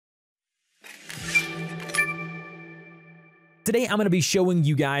Today, I'm going to be showing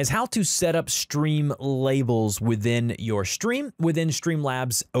you guys how to set up stream labels within your stream within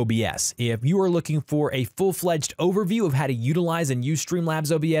Streamlabs OBS. If you are looking for a full-fledged overview of how to utilize and use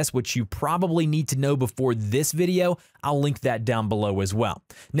Streamlabs OBS, which you probably need to know before this video, I'll link that down below as well.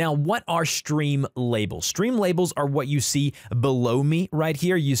 Now, what are stream labels? Stream labels are what you see below me right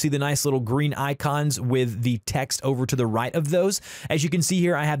here. You see the nice little green icons with the text over to the right of those. As you can see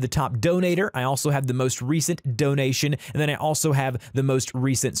here, I have the top donator. I also have the most recent donation, and then I also have the most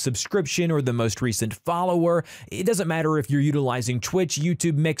recent subscription or the most recent follower. It doesn't matter if you're utilizing Twitch,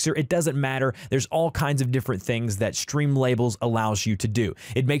 YouTube, Mixer, it doesn't matter. There's all kinds of different things that stream labels allows you to do.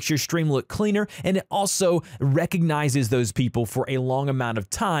 It makes your stream look cleaner, and it also recognizes those people for a long amount of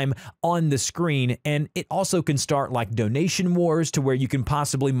time on the screen, and it also can start like donation wars to where you can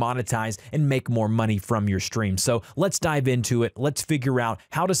possibly monetize and make more money from your stream. So let's dive into it. Let's figure out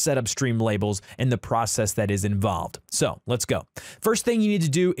how to set up stream labels and the process that is involved. So let's go. First thing you need to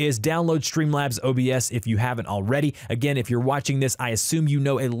do is download Streamlabs OBS if you haven't already. Again, if you're watching this, I assume you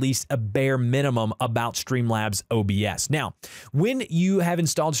know at least a bare minimum about Streamlabs OBS. Now, when you have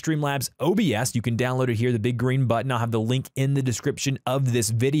installed Streamlabs OBS, you can download it here, the big green button. I'll have the link in the description of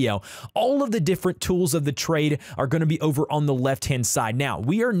this video. All of the different tools of the trade are going to be over on the left-hand side. Now,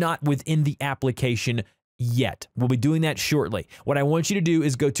 we are not within the application yet. We'll be doing that shortly. What I want you to do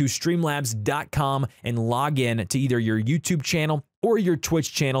is go to streamlabs.com and log in to either your YouTube channel or your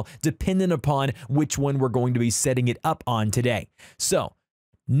Twitch channel, depending upon which one we're going to be setting it up on today. So,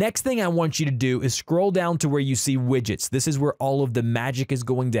 next thing I want you to do is scroll down to where you see widgets. This is where all of the magic is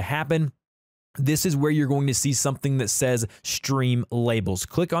going to happen. This is where you're going to see something that says stream labels.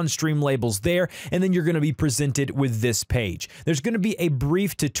 Click on stream labels there, and then you're going to be presented with this page. There's going to be a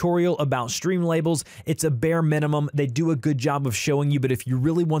brief tutorial about stream labels. It's a bare minimum. They do a good job of showing you, but if you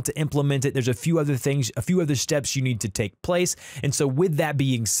really want to implement it, there's a few other things, a few other steps you need to take place. And so with that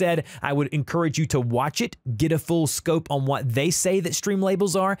being said, I would encourage you to watch it, get a full scope on what they say that stream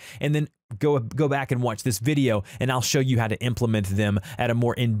labels are, and then go back and watch this video, and I'll show you how to implement them at a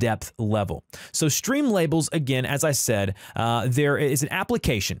more in-depth level. So stream labels, again, as I said, there is an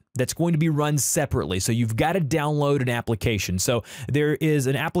application that's going to be run separately. So you've got to download an application. So there is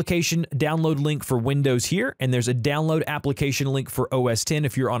an application download link for Windows here, and there's a download application link for OS X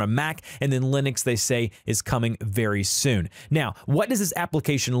if you're on a Mac, and then Linux, they say, is coming very soon. Now, what does this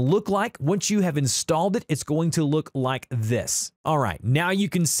application look like? Once you have installed it, it's going to look like this. All right, now you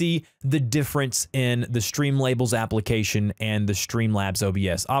can see the difference in the Stream Labels application and the Streamlabs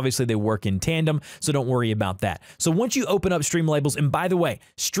OBS. Obviously, they work in tandem, so don't worry about that. So once you open up Stream Labels, and by the way,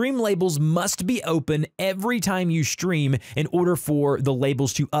 Stream Labels must be open every time you stream in order for the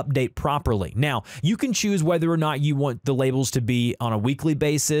labels to update properly. Now, you can choose whether or not you want the labels to be on a weekly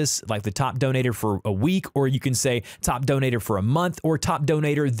basis, like the top donator for a week, or you can say top donator for a month, or top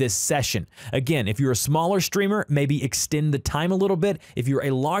donator this session. Again, if you're a smaller streamer, maybe extend the time a little bit. If you're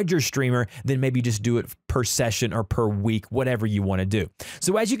a larger streamer, then maybe just do it per session or per week, whatever you want to do.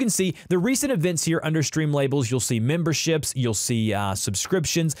 So as you can see, the recent events here under Stream Labels, you'll see memberships, you'll see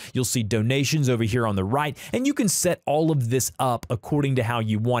subscriptions, you'll see donations over here on the right, and you can set all of this up according to how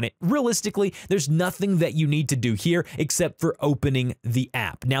you want it. Realistically, there's nothing that you need to do here except for opening the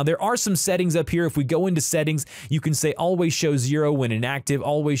app. Now, there are some settings up here. If we go into settings, you can say always show 0 when inactive,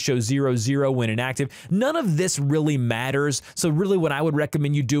 always show 0, 0 when inactive. None of this really matters. So really what I would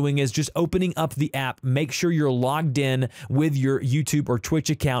recommend you doing is just opening up the app, make sure you're logged in with your YouTube or Twitch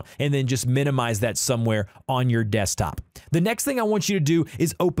account, and then just minimize that somewhere on your desktop. The next thing I want you to do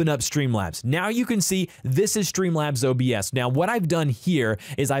is open up Streamlabs. Now you can see this is Streamlabs OBS. Now what I've done here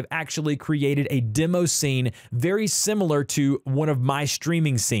is I've actually created a demo scene very similar to one of my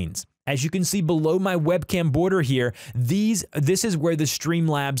streaming scenes. As you can see below my webcam border here, this is where the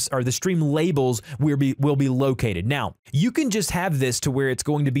Streamlabs or the stream labels will be located. Now, you can just have this to where it's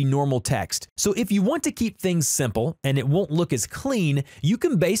going to be normal text. So if you want to keep things simple and it won't look as clean, you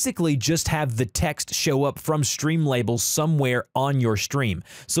can basically just have the text show up from stream labels somewhere on your stream.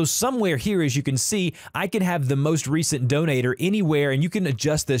 So somewhere here, as you can see, I can have the most recent donator anywhere, and you can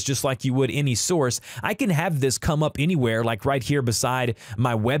adjust this just like you would any source. I can have this come up anywhere, like right here beside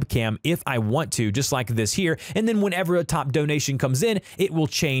my webcam, if I want to, just like this here. And then whenever a top donation comes in, it will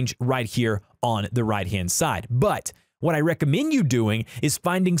change right here on the right-hand side. But What I recommend you doing is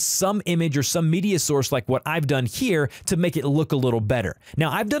finding some image or some media source like what I've done here to make it look a little better.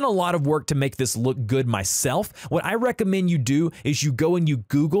 Now, I've done a lot of work to make this look good myself. What I recommend you do is you go and you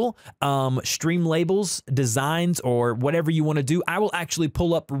Google stream labels, designs, or whatever you want to do. I will actually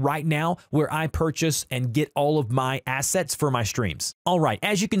pull up right now where I purchase and get all of my assets for my streams. All right,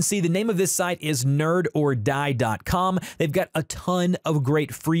 as you can see, the name of this site is nerdordie.com. They've got a ton of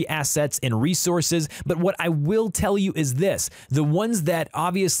great free assets and resources, but what I will tell you is this: the ones that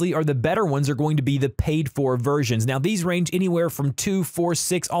obviously are the better ones are going to be the paid for versions. Now, these range anywhere from $2, $4,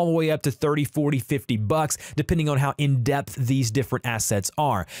 $6, all the way up to $30, $40, $50, depending on how in-depth these different assets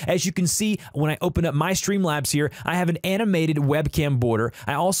are. As you can see, when I open up my Streamlabs here, I have an animated webcam border.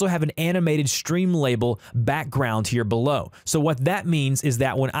 I also have an animated stream label background here below. So what that means is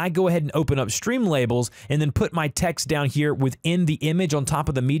that when I go ahead and open up stream labels and then put my text down here within the image on top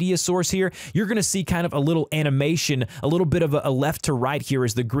of the media source here, you're going to see kind of a little animation, a little bit of a left to right here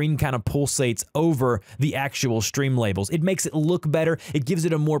as the green kind of pulsates over the actual stream labels. It makes it look better. It gives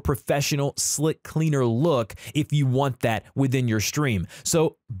it a more professional, slick, cleaner look if you want that within your stream.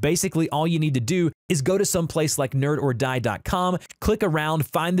 So basically all you need to do is go to some place like nerdordie.com, click around,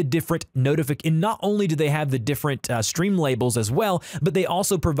 find the different notifications. And not only do they have the different stream labels as well, but they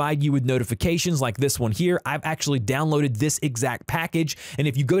also provide you with notifications like this one here. I've actually downloaded this exact package, and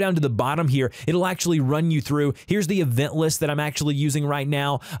if you go down to the bottom here, it'll actually run you through. Here's the event list that I'm actually using right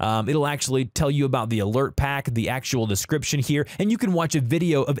now. It'll actually tell you about the alert pack, the actual description here, and you can watch a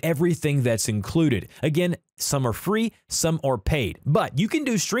video of everything that's included. Again, some are free, some are paid, but you can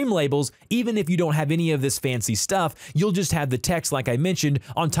do stream labels even if you don't have any of this fancy stuff. You'll just have the text, like I mentioned,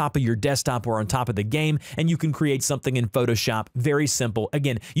 on top of your desktop or on top of the game, and you can create something in Photoshop. Very simple.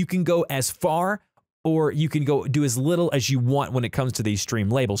 Again, you can go as far or you can go do as little as you want when it comes to these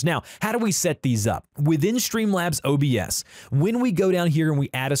stream labels. Now, how do we set these up? Within Streamlabs OBS, when we go down here and we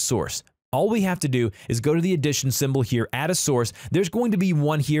add a source, all we have to do is go to the addition symbol here, add a source. There's going to be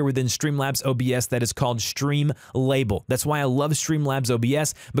one here within Streamlabs OBS that is called Stream Label. That's why I love Streamlabs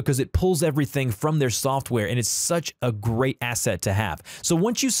OBS, because it pulls everything from their software, and it's such a great asset to have. So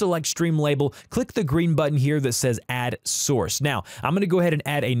once you select Stream Label, click the green button here that says Add Source. Now, I'm going to go ahead and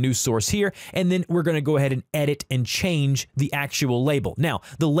add a new source here, and then we're going to go ahead and edit and change the actual label. Now,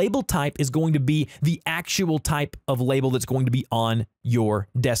 the label type is going to be the actual type of label that's going to be on your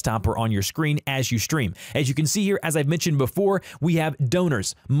desktop or on your screen as you stream. As you can see here, as I've mentioned before, we have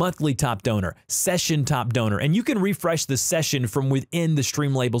donors, monthly top donor, session top donor, and you can refresh the session from within the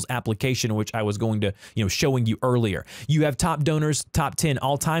Stream Labels application, which I was going to, showing you earlier. You have top donors, top 10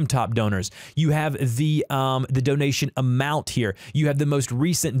 all-time top donors. You have the donation amount here. You have the most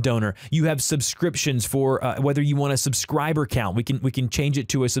recent donor. You have subscriptions for whether you want a subscriber count. We can change it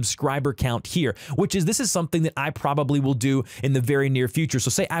to a subscriber count here, this is something that I probably will do in the very near future. So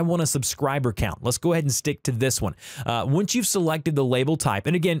say I want a subscriber count. Let's go ahead and stick to this one. Once you've selected the label type,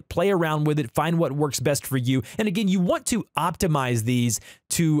 and again, play around with it, find what works best for you. And again, you want to optimize these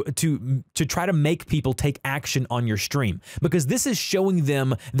to try to make people take action on your stream, because this is showing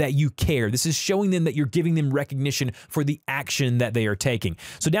them that you care. This is showing them that you're giving them recognition for the action that they are taking.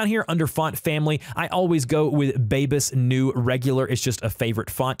 So down here under font family, I always go with Babus New Regular. It's just a favorite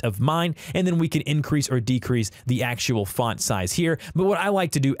font of mine. And then we can increase or decrease the actual font size here. But what I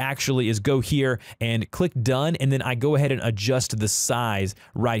like to do actually is go here and click done, and then I go ahead and adjust the size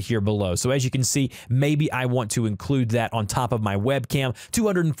right here below. So as you can see, maybe I want to include that on top of my webcam.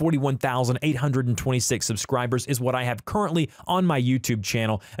 241,826 subscribers is what I have currently on my YouTube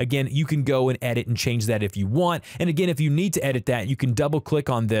channel. Again, you can go and edit and change that if you want. And again, if you need to edit that, you can double click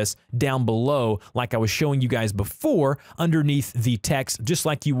on this down below like I was showing you guys before underneath the text, just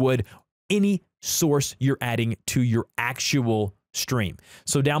like you would any source you're adding to your actual stream.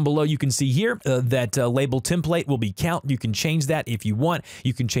 So down below you can see here that label template will be count. You can change that if you want.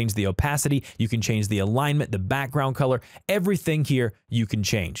 You can change the opacity, you can change the alignment, the background color, everything here you can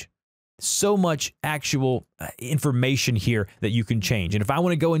change. So much actual information here that you can change. And if I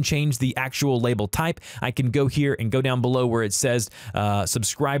want to go and change the actual label type, I can go here and go down below where it says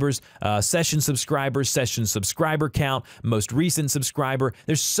subscribers, session subscriber count, most recent subscriber.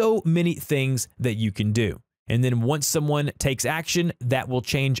 There's so many things that you can do. And then once someone takes action, that will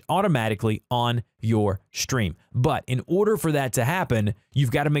change automatically on your stream. But in order for that to happen,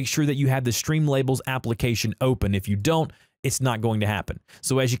 you've got to make sure that you have the Stream Labels application open. If you don't, it's not going to happen.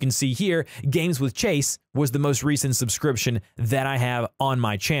 So as you can see here, Games with Chase was the most recent subscription that I have on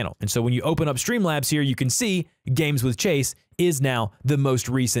my channel. And so when you open up Streamlabs here, you can see Games with Chase is now the most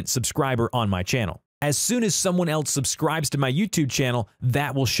recent subscriber on my channel. as soon as someone else subscribes to my YouTube channel,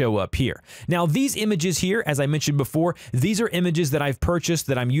 that will show up here. Now, these images here, as I mentioned before, these are images that I've purchased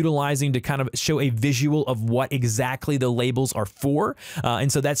that I'm utilizing to kind of show a visual of what exactly the labels are for.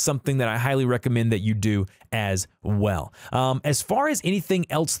 And so that's something that I highly recommend that you do as well. As far as anything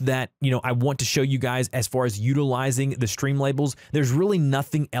else that, I want to show you guys as far as utilizing the stream labels, there's really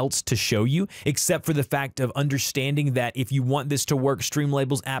nothing else to show you except for the fact of understanding that if you want this to work,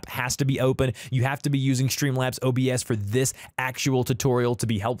 Streamlabs app has to be open. You have to be using Streamlabs OBS for this actual tutorial to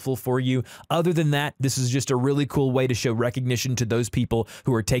be helpful for you. Other than that, this is just a really cool way to show recognition to those people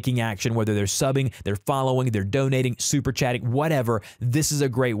who are taking action, whether they're subbing, they're following, they're donating, super chatting, whatever. This is a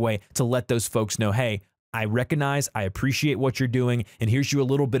great way to let those folks know, hey, I recognize, I appreciate what you're doing, and here's you a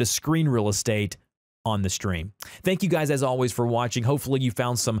little bit of screen real estate on the stream. Thank you guys as always for watching. Hopefully you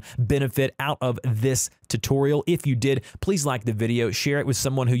found some benefit out of this tutorial. If you did, please like the video, share it with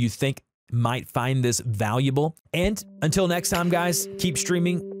someone who you think might find this valuable. And until next time, guys, keep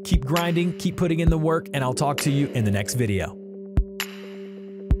streaming, keep grinding, keep putting in the work, and I'll talk to you in the next video.